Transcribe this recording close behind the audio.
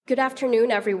Good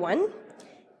afternoon, everyone.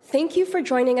 Thank you for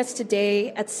joining us today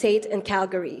at SAIT in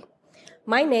Calgary.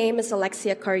 My name is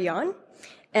Alexia Carrion,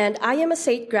 and I am a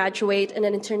SAIT graduate and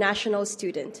an international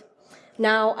student.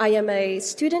 Now, I am a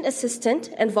student assistant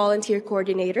and volunteer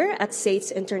coordinator at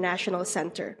SAIT's International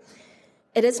Center.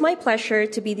 It is my pleasure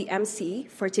to be the MC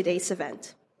for today's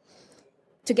event.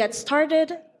 To get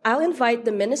started, I'll invite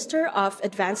the Minister of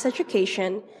Advanced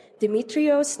Education,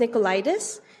 Dimitrios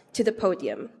Nikolaidis, to the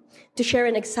podium to share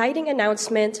an exciting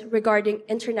announcement regarding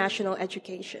international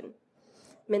education.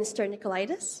 Minister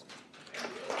Nikolaidis.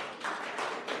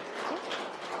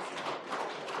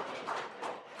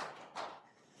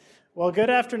 Well, good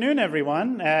afternoon,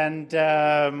 everyone, and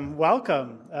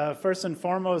welcome. First and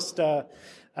foremost,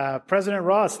 President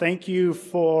Ross, thank you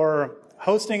for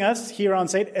hosting us here on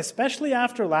SAIT, especially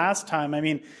after last time. I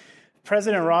mean,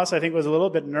 President Ross, I think, was a little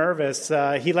bit nervous.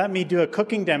 He let me do a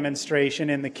cooking demonstration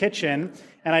in the kitchen,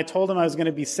 and I told him I was going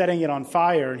to be setting it on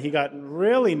fire, and he got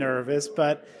really nervous,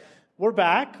 but we're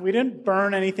back. We didn't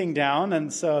burn anything down,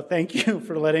 and so thank you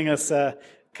for letting us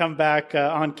come back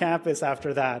on campus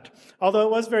after that. Although it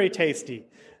was very tasty.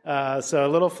 So a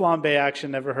little flambe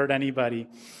action never hurt anybody.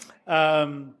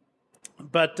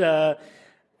 But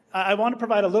I want to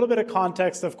provide a little bit of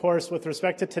context, of course, with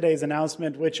respect to today's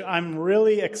announcement, which I'm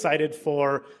really excited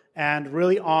for and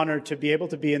really honored to be able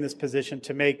to be in this position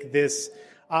to make this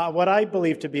what I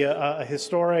believe to be a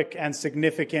historic and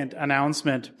significant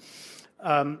announcement.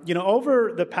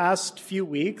 Over the past few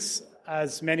weeks,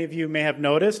 as many of you may have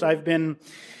noticed, I've been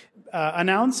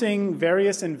announcing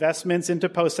various investments into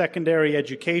post-secondary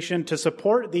education to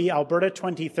support the Alberta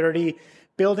 2030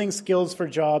 Building Skills for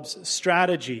Jobs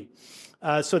strategy.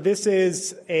 So this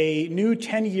is a new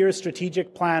 10-year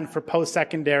strategic plan for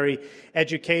post-secondary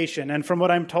education. And from what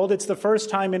I'm told, it's the first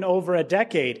time in over a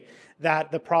decade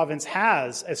that the province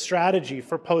has a strategy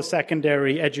for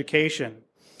post-secondary education.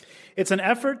 It's an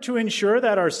effort to ensure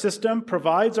that our system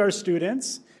provides our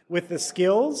students with the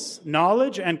skills,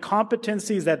 knowledge, and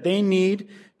competencies that they need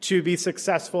to be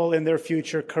successful in their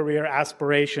future career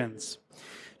aspirations.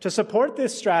 To support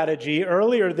this strategy,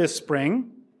 earlier this spring,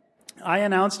 I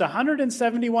announced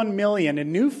 $171 million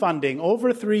in new funding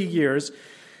over 3 years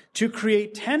to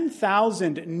create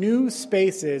 10,000 new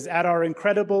spaces at our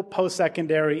incredible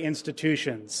post-secondary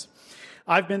institutions.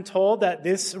 I've been told that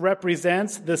this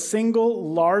represents the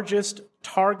single largest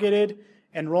targeted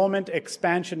enrollment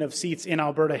expansion of seats in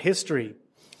Alberta history.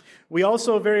 We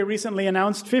also very recently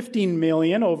announced $15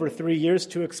 million over 3 years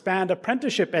to expand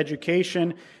apprenticeship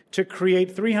education to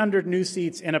create 300 new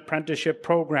seats in apprenticeship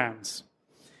programs.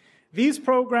 These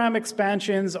program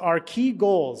expansions are key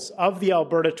goals of the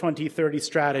Alberta 2030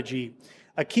 strategy.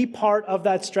 A key part of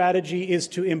that strategy is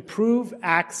to improve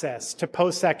access to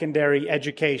post-secondary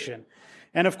education.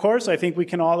 And of course, I think we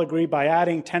can all agree by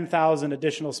adding 10,000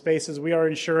 additional spaces, we are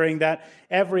ensuring that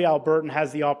every Albertan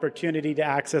has the opportunity to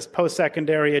access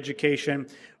post-secondary education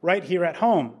right here at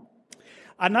home.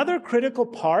 Another critical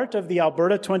part of the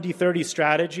Alberta 2030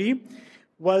 strategy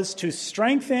was to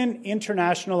strengthen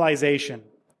internationalization.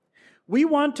 We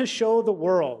want to show the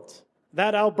world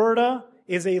that Alberta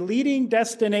is a leading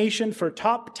destination for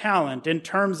top talent in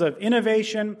terms of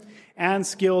innovation and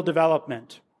skill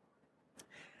development.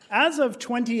 As of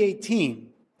 2018,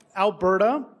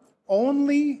 Alberta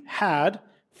only had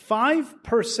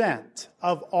 5%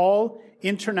 of all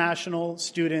international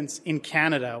students in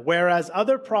Canada, whereas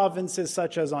other provinces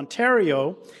such as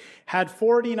Ontario had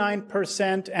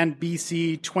 49% and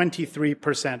BC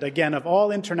 23%, again, of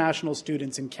all international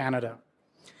students in Canada.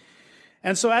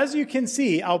 And so as you can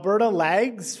see, Alberta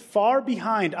lags far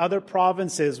behind other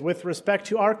provinces with respect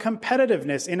to our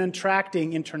competitiveness in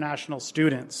attracting international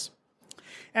students.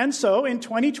 And so in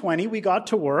 2020, we got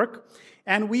to work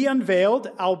and we unveiled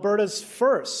Alberta's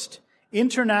first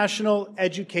international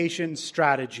education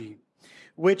strategy,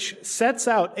 which sets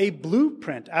out a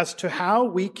blueprint as to how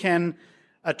we can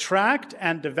attract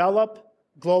and develop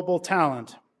global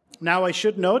talent. Now, I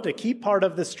should note a key part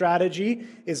of the strategy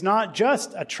is not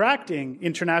just attracting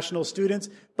international students,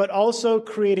 but also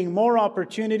creating more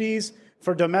opportunities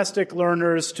for domestic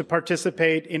learners to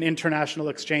participate in international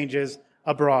exchanges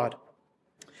abroad.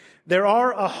 There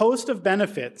are a host of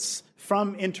benefits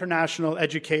from international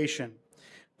education.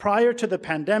 Prior to the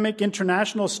pandemic,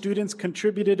 international students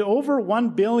contributed over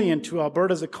 $1 billion to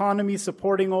Alberta's economy,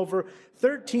 supporting over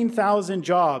 13,000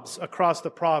 jobs across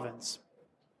the province.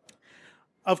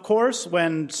 Of course,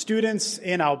 when students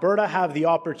in Alberta have the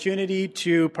opportunity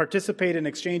to participate in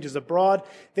exchanges abroad,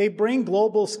 they bring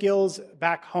global skills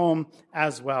back home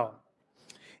as well.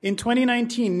 In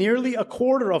 2019, nearly a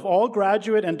quarter of all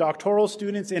graduate and doctoral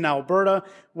students in Alberta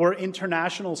were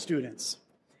international students.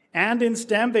 And in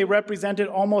STEM, they represented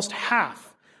almost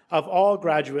half of all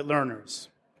graduate learners.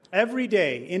 Every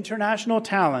day, international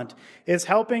talent is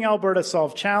helping Alberta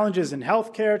solve challenges in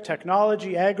healthcare,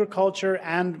 technology, agriculture,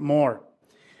 and more.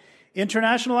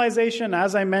 Internationalization,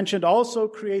 as I mentioned, also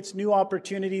creates new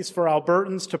opportunities for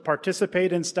Albertans to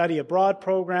participate in study abroad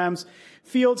programs,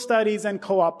 field studies, and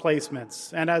co-op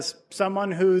placements. And as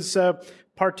someone who's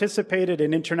participated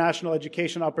in international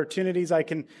education opportunities, I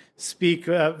can speak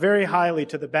very highly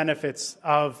to the benefits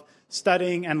of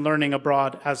studying and learning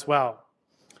abroad as well.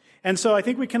 And so I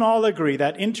think we can all agree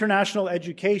that international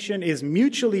education is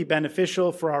mutually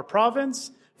beneficial for our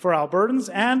province, for Albertans,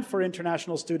 and for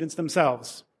international students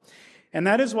themselves. And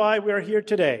that is why we are here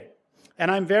today.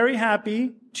 And I'm very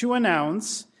happy to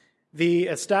announce the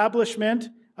establishment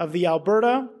of the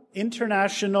Alberta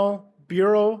International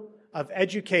Bureau of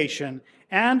Education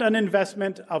and an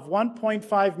investment of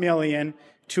 $1.5 million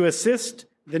to assist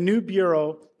the new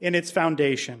bureau in its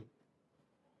foundation.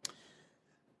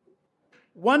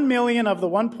 $1 million of the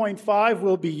 1.5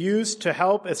 will be used to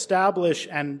help establish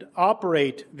and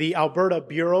operate the Alberta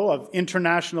Bureau of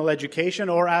International Education,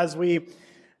 or as we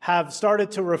have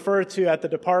started to refer to at the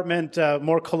department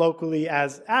more colloquially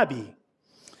as ABI,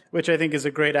 which I think is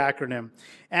a great acronym.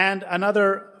 And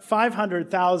another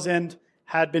 $500,000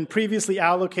 had been previously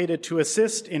allocated to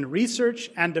assist in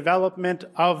research and development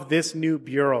of this new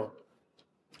bureau.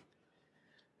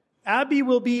 ABI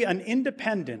will be an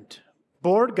independent,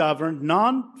 board-governed,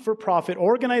 non-for-profit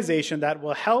organization that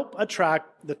will help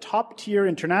attract the top-tier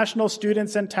international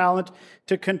students and talent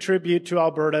to contribute to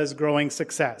Alberta's growing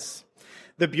success.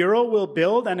 The Bureau will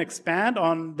build and expand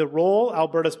on the role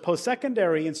Alberta's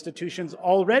post-secondary institutions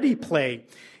already play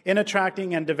in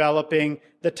attracting and developing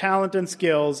the talent and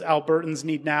skills Albertans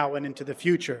need now and into the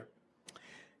future.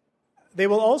 They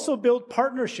will also build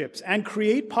partnerships and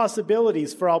create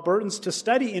possibilities for Albertans to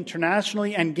study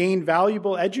internationally and gain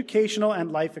valuable educational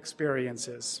and life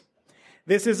experiences.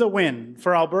 This is a win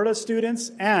for Alberta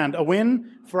students and a win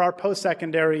for our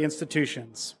post-secondary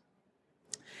institutions.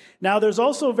 Now, there's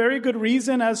also very good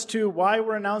reason as to why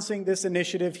we're announcing this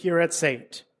initiative here at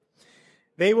SAIT.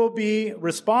 They will be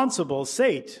responsible,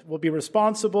 SAIT will be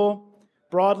responsible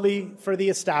broadly for the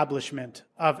establishment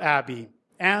of ABI.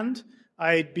 And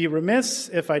I'd be remiss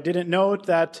if I didn't note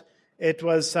that it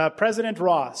was President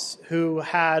Ross who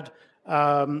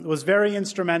was very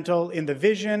instrumental in the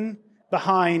vision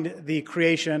behind the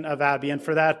creation of ABI. And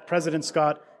for that, President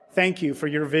Scott, thank you for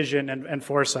your vision and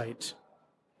foresight.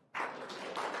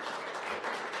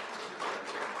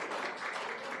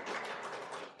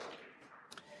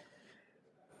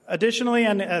 Additionally,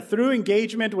 and through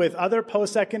engagement with other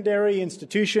post-secondary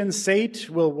institutions, SAIT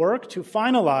will work to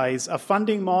finalize a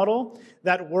funding model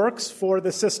that works for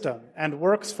the system and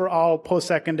works for all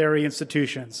post-secondary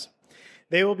institutions.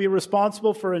 They will be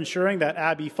responsible for ensuring that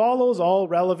ABI follows all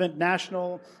relevant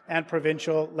national and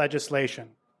provincial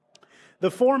legislation.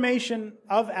 The formation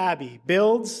of ABI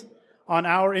builds on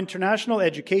our international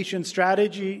education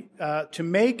strategy to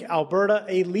make Alberta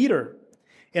a leader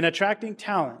in attracting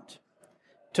talent,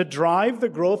 to drive the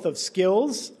growth of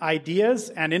skills, ideas,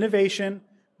 and innovation,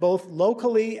 both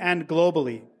locally and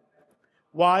globally,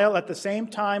 while at the same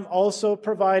time also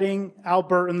providing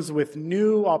Albertans with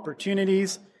new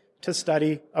opportunities to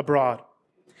study abroad.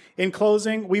 In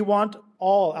closing, we want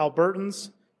all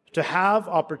Albertans to have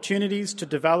opportunities to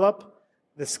develop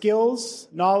the skills,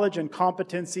 knowledge, and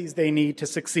competencies they need to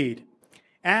succeed.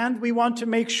 And we want to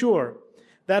make sure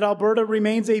that Alberta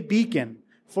remains a beacon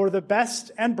for the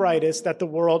best and brightest that the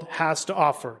world has to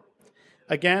offer.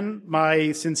 Again,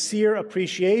 my sincere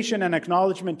appreciation and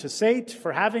acknowledgement to SAIT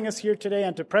for having us here today,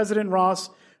 and to President Ross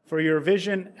for your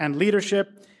vision and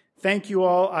leadership. Thank you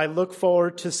all. I look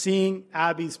forward to seeing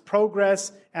ABI's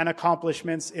progress and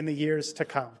accomplishments in the years to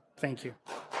come. Thank you.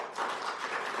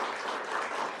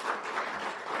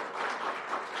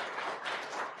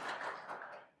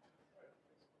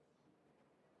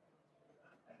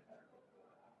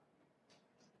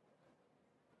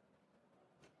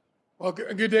 Well,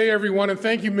 good day, everyone, and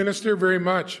thank you, Minister, very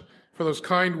much for those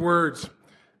kind words.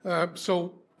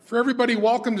 So, for everybody,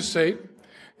 welcome to SAIT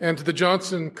and to the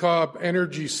Johnson Cobb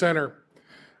Energy Centre.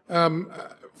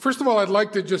 First of all, I'd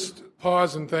like to just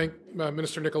pause and thank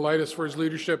Minister Nicolaitis for his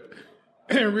leadership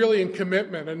really in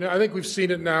commitment. And I think we've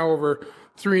seen it now over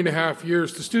 3.5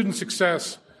 years to student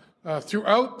success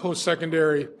throughout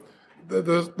post-secondary,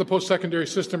 the post-secondary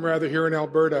system, rather, here in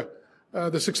Alberta.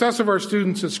 The success of our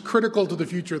students is critical to the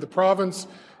future of the province,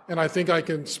 and I think I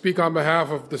can speak on behalf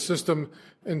of the system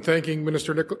in thanking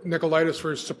Minister Nicolaitis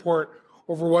for his support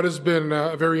over what has been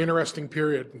a very interesting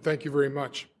period, and thank you very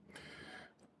much.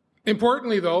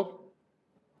 Importantly, though,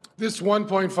 this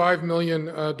 $1.5 million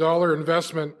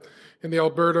investment in the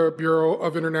Alberta Bureau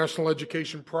of International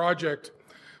Education project,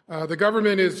 the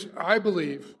government is, I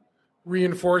believe,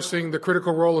 reinforcing the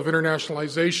critical role of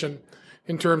internationalization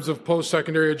in terms of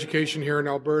post-secondary education here in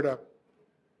Alberta.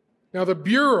 Now, the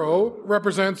Bureau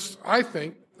represents, I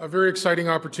think, a very exciting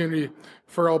opportunity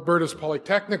for Alberta's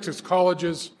polytechnics, its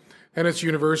colleges, and its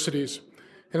universities,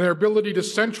 and their ability to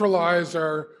centralize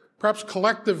our perhaps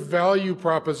collective value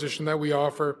proposition that we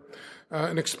offer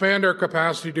and expand our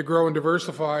capacity to grow and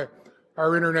diversify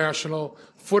our international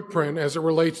footprint as it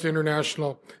relates to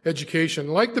international education.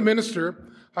 Like the minister,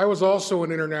 I was also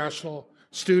an international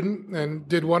student and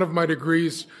did one of my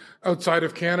degrees outside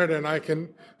of Canada, and I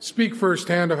can speak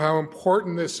firsthand of how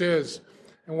important this is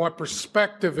and what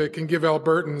perspective it can give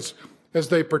Albertans as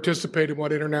they participate in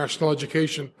what international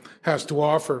education has to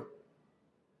offer.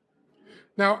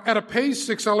 Now, at a pace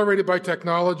accelerated by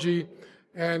technology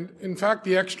and, in fact,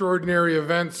 the extraordinary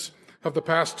events of the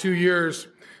past 2 years,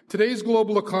 today's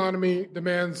global economy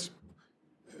demands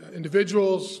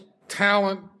individuals,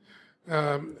 talent,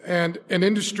 and an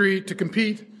industry to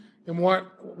compete in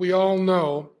what we all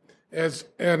know as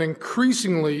an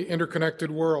increasingly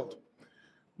interconnected world.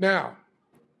 Now,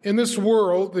 in this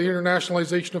world, the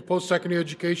internationalization of post-secondary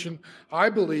education, I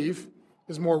believe,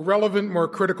 is more relevant, more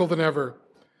critical than ever.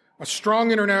 A strong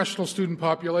international student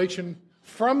population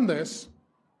from this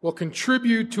will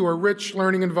contribute to a rich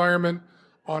learning environment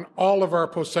on all of our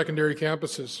post-secondary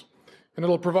campuses. And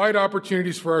it'll provide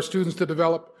opportunities for our students to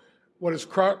develop what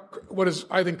is,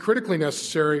 I think, critically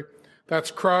necessary.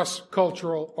 That's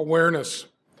cross-cultural awareness,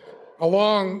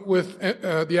 along with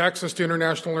the access to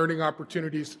international learning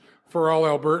opportunities for all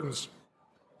Albertans.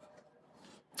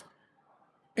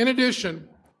 In addition,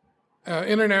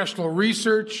 international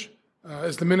research,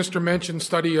 as the minister mentioned,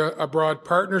 study abroad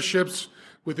partnerships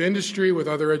with industry, with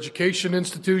other education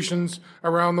institutions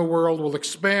around the world will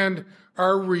expand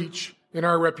our reach and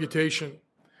our reputation.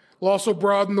 We'll also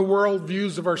broaden the world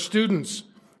views of our students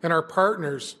and our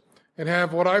partners and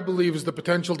have what I believe is the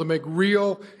potential to make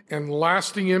real and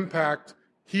lasting impact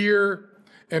here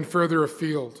and further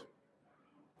afield.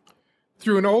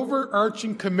 Through an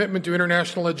overarching commitment to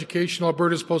international education,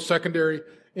 Alberta's post-secondary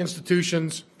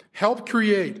institutions help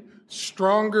create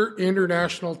stronger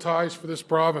international ties for this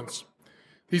province.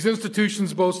 These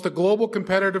institutions boast the global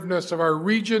competitiveness of our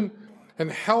region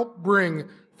and help bring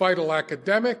vital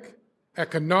academic,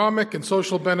 economic, and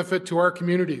social benefit to our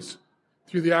communities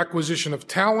through the acquisition of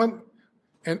talent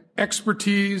and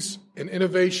expertise and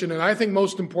innovation, and I think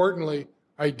most importantly,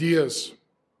 ideas.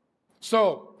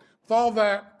 So, with all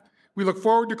that, we look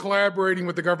forward to collaborating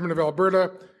with the Government of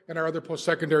Alberta and our other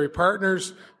post-secondary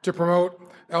partners to promote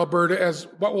Alberta as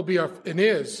what will be and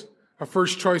is a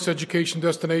first-choice education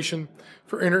destination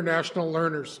for international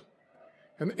learners,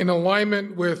 and in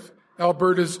alignment with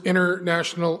Alberta's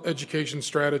international education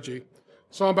strategy.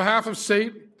 So on behalf of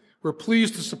SAIT, we're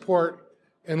pleased to support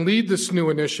and lead this new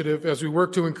initiative as we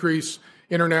work to increase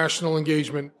international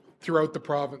engagement throughout the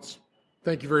province.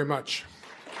 Thank you very much.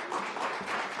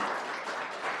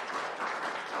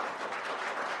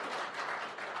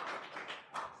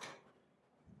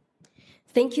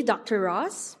 Thank you, Dr.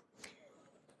 Ross.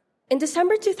 In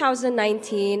December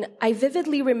 2019, I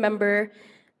vividly remember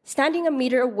standing a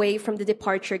meter away from the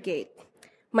departure gate,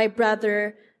 my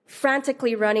brother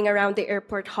frantically running around the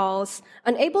airport halls,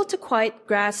 unable to quite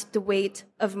grasp the weight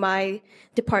of my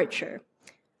departure.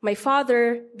 My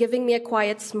father giving me a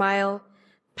quiet smile,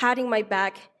 patting my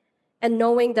back, and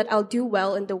knowing that I'll do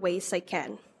well in the ways I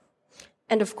can.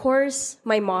 And of course,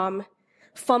 my mom,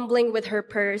 fumbling with her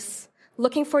purse,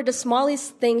 looking for the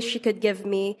smallest thing she could give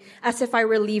me, as if I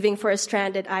were leaving for a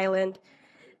stranded island.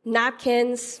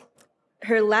 Napkins,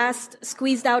 her last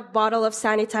squeezed-out bottle of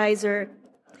sanitizer,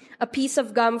 a piece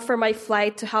of gum for my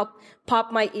flight to help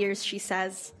pop my ears, she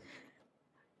says.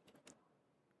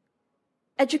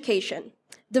 Education,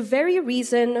 the very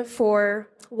reason for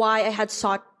why I had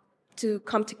sought to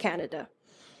come to Canada.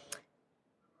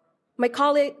 My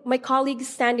colleagues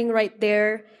standing right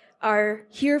there are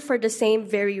here for the same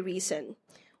very reason.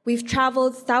 We've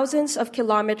traveled thousands of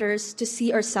kilometers to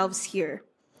see ourselves here.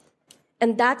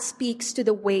 And that speaks to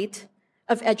the weight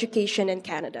of education in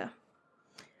Canada.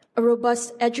 A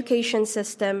robust education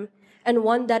system and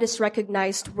one that is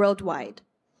recognized worldwide.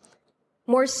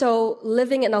 More so,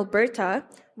 living in Alberta,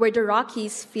 where the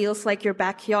Rockies feels like your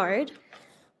backyard,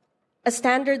 a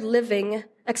standard living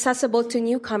accessible to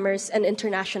newcomers and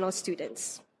international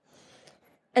students.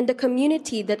 And the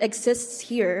community that exists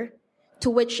here, to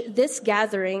which this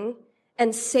gathering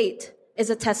and SAIT is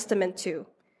a testament to,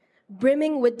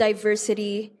 brimming with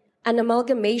diversity, an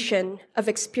amalgamation of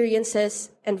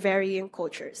experiences and varying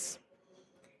cultures.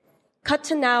 Cut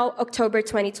to now, October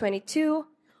 2022,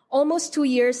 almost 2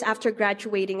 years after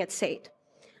graduating at SAIT.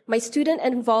 My student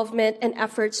involvement and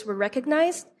efforts were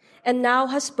recognized and now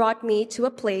has brought me to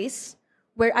a place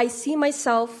where I see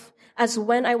myself as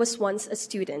when I was once a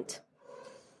student.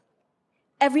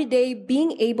 Every day,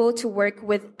 being able to work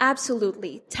with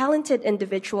absolutely talented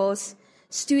individuals,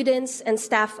 students and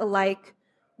staff alike,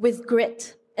 with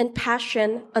grit and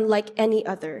passion unlike any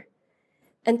other.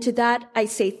 And to that, I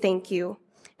say thank you,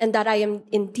 and that I am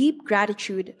in deep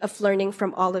gratitude of learning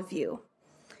from all of you.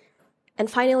 And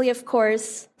finally, of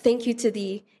course, thank you to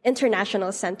the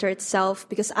International Center itself,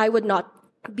 because I would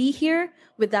not be here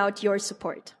without your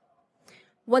support.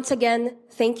 Once again,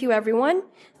 thank you, everyone.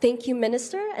 Thank you,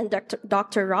 Minister and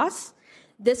Dr. Ross.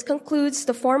 This concludes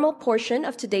the formal portion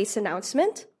of today's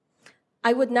announcement.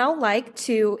 I would now like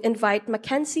to invite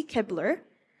Mackenzie Kibler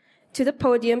to the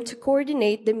podium to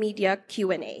coordinate the media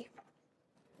Q&A.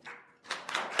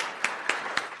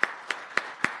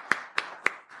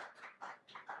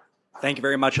 Thank you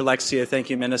very much, Alexia. Thank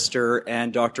you, Minister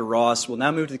and Dr. Ross. We'll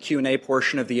now move to the Q&A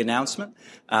portion of the announcement.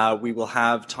 We will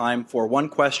have time for one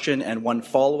question and one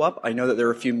follow-up. I know that there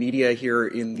are a few media here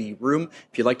in the room.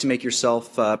 If you'd like to make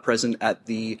yourself present at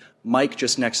the mic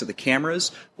just next to the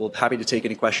cameras, we'll be happy to take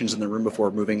any questions in the room before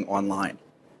moving online.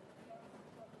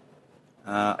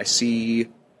 I see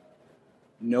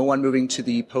no one moving to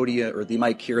the podium or the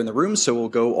mic here in the room, so we'll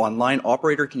go online.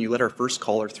 Operator, can you let our first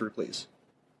caller through, please?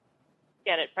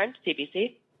 Janet French,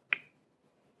 CBC.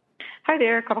 Hi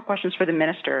there. A couple questions for the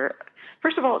Minister.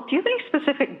 First of all, do you have any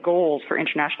specific goals for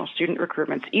international student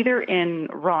recruitments, either in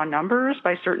raw numbers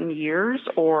by certain years,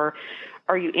 or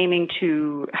are you aiming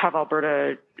to have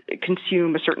Alberta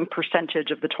consume a certain percentage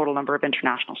of the total number of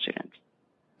international students?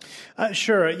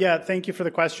 Sure. Yeah, thank you for the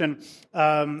question.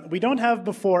 We don't have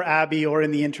before Abby or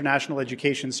in the international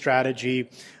education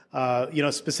strategy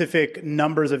specific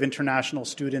numbers of international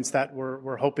students that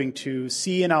we're hoping to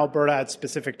see in Alberta at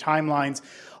specific timelines,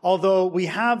 although we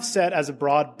have set as a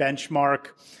broad benchmark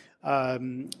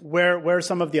where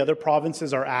some of the other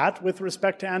provinces are at with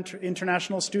respect to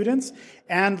international students,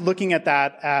 and looking at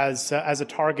that as a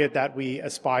target that we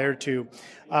aspire to.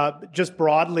 Just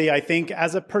broadly, I think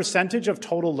as a percentage of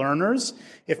total learners,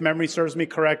 if memory serves me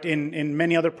correct, in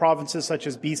many other provinces such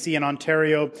as BC and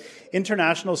Ontario,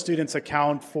 international students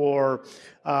account for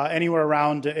anywhere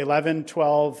around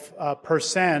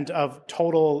 11-12% of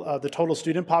the total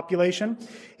student population.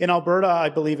 In Alberta, I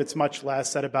believe it's much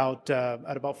less, at about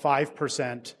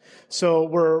 5%. So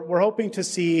we're hoping to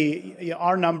see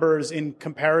our numbers in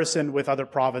comparison with other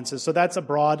provinces. So that's a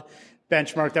broad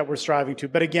benchmark that we're striving to.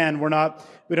 But again, we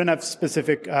don't have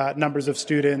specific numbers of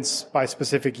students by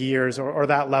specific years or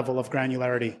that level of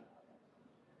granularity.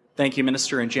 Thank you,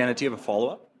 Minister. And Janet, do you have a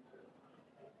follow-up?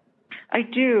 I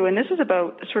do, and this is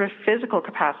about sort of physical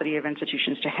capacity of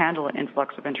institutions to handle an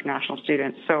influx of international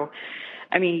students. So,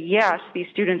 I mean, yes, these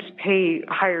students pay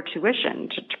higher tuition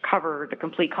to cover the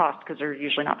complete cost because they're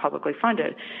usually not publicly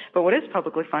funded. But what is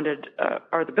publicly funded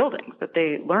are the buildings that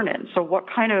they learn in. So what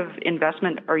kind of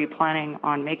investment are you planning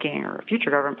on making, or future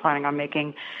government planning on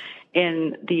making,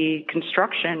 in the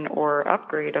construction or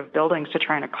upgrade of buildings to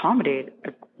try and accommodate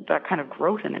that kind of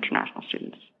growth in international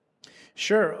students?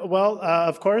 Sure. Well,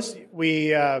 of course,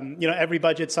 we, every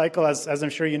budget cycle, as I'm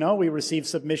sure you know, we receive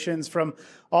submissions from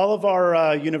all of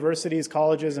our universities,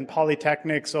 colleges, and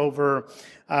polytechnics over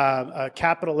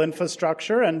capital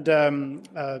infrastructure. And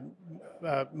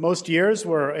most years,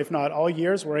 if not all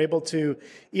years, we're able to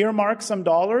earmark some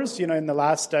dollars. In the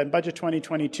last budget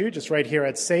 2022, just right here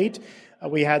at SAIT,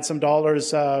 we had some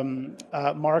dollars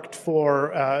marked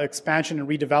for expansion and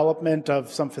redevelopment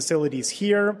of some facilities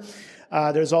here.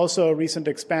 There's also a recent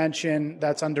expansion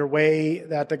that's underway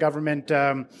that the government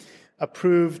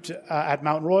approved at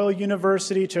Mount Royal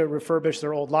University to refurbish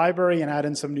their old library and add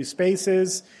in some new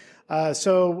spaces.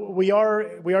 So we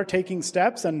are taking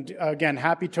steps, and again,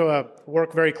 happy to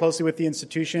work very closely with the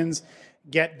institutions,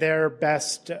 get their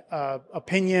best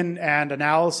opinion and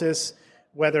analysis,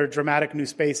 whether dramatic new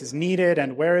space is needed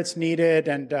and where it's needed,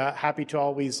 and happy to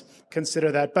always consider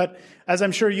that. But as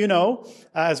I'm sure you know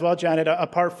as well, Janet,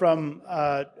 apart from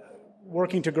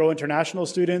working to grow international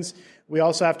students, we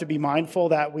also have to be mindful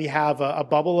that we have a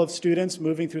bubble of students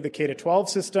moving through the K-12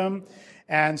 system.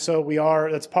 And so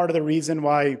that's part of the reason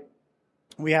why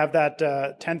we have that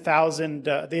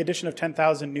the addition of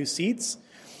 10,000 new seats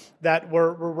that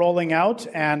we're rolling out,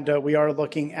 and we are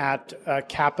looking at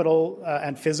capital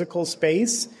and physical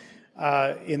space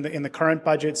in the current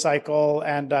budget cycle,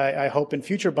 and I hope in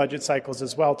future budget cycles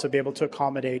as well, to be able to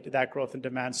accommodate that growth in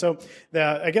demand. So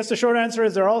I guess the short answer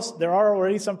is there are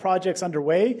already some projects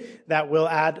underway that will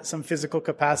add some physical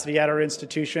capacity at our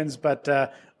institutions, but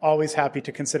always happy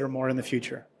to consider more in the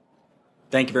future.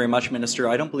 Thank you very much, Minister.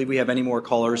 I don't believe we have any more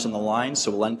callers on the line,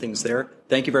 so we'll end things there.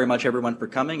 Thank you very much, everyone, for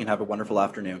coming, and have a wonderful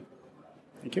afternoon.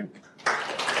 Thank you.